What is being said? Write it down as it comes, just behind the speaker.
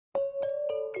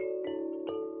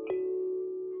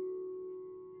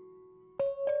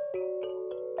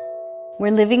We're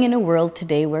living in a world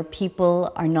today where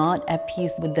people are not at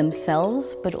peace with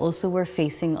themselves, but also we're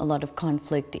facing a lot of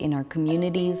conflict in our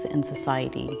communities and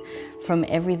society. From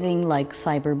everything like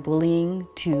cyberbullying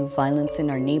to violence in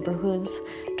our neighborhoods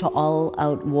to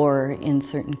all-out war in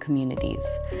certain communities.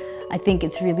 I think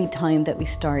it's really time that we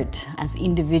start as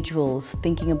individuals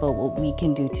thinking about what we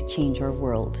can do to change our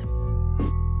world.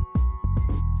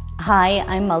 Hi,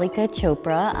 I'm Malika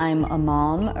Chopra. I'm a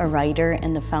mom, a writer,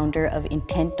 and the founder of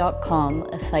Intent.com,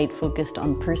 a site focused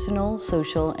on personal,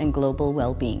 social, and global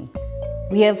well-being.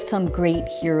 We have some great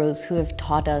heroes who have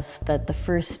taught us that the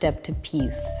first step to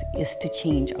peace is to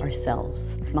change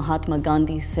ourselves. Mahatma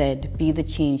Gandhi said, "Be the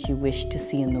change you wish to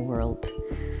see in the world."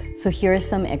 So here are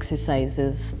some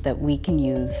exercises that we can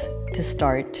use to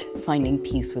start finding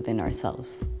peace within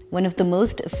ourselves. One of the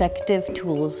most effective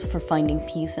tools for finding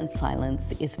peace and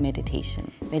silence is meditation.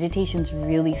 Meditation's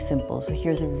really simple, so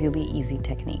here's a really easy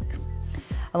technique.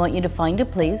 I want you to find a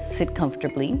place, sit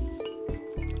comfortably,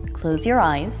 close your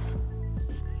eyes,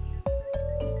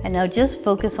 and now just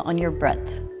focus on your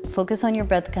breath. Focus on your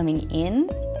breath coming in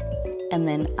and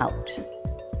then out.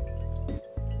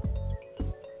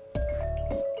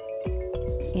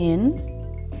 In,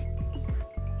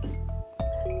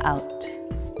 out.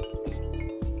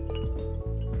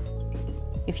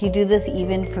 If you do this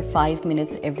even for 5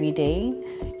 minutes every day,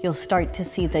 you'll start to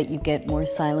see that you get more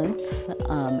silence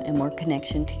and more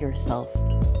connection to yourself.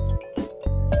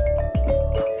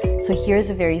 So here's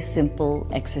a very simple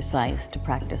exercise to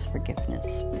practice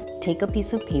forgiveness. Take a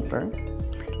piece of paper,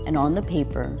 and on the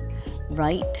paper,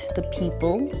 write the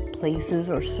people, places,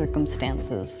 or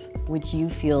circumstances which you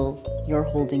feel you're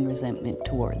holding resentment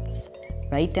towards.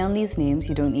 Write down these names.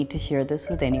 You don't need to share this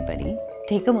with anybody.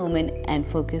 Take a moment and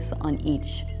focus on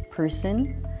each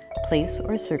person, place,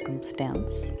 or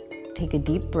circumstance. Take a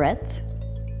deep breath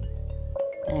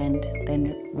and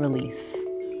then release.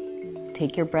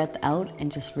 Take your breath out and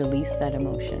just release that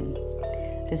emotion.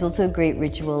 There's also a great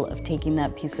ritual of taking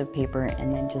that piece of paper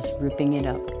and then just ripping it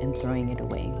up and throwing it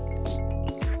away.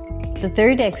 The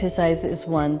third exercise is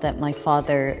one that my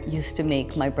father used to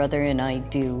make my brother and I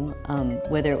do,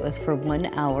 whether it was for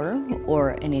 1 hour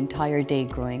or an entire day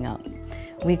growing up.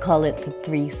 We call it the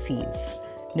 3 C's.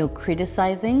 No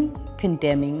criticizing,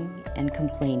 condemning, and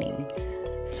complaining.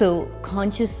 So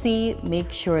consciously make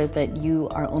sure that you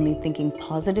are only thinking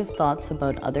positive thoughts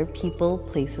about other people,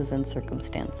 places, and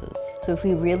circumstances. So if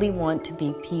we really want to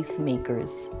be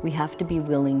peacemakers, we have to be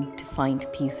willing to find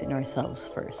peace in ourselves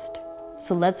first.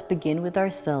 So let's begin with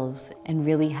ourselves and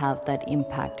really have that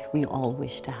impact we all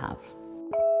wish to have.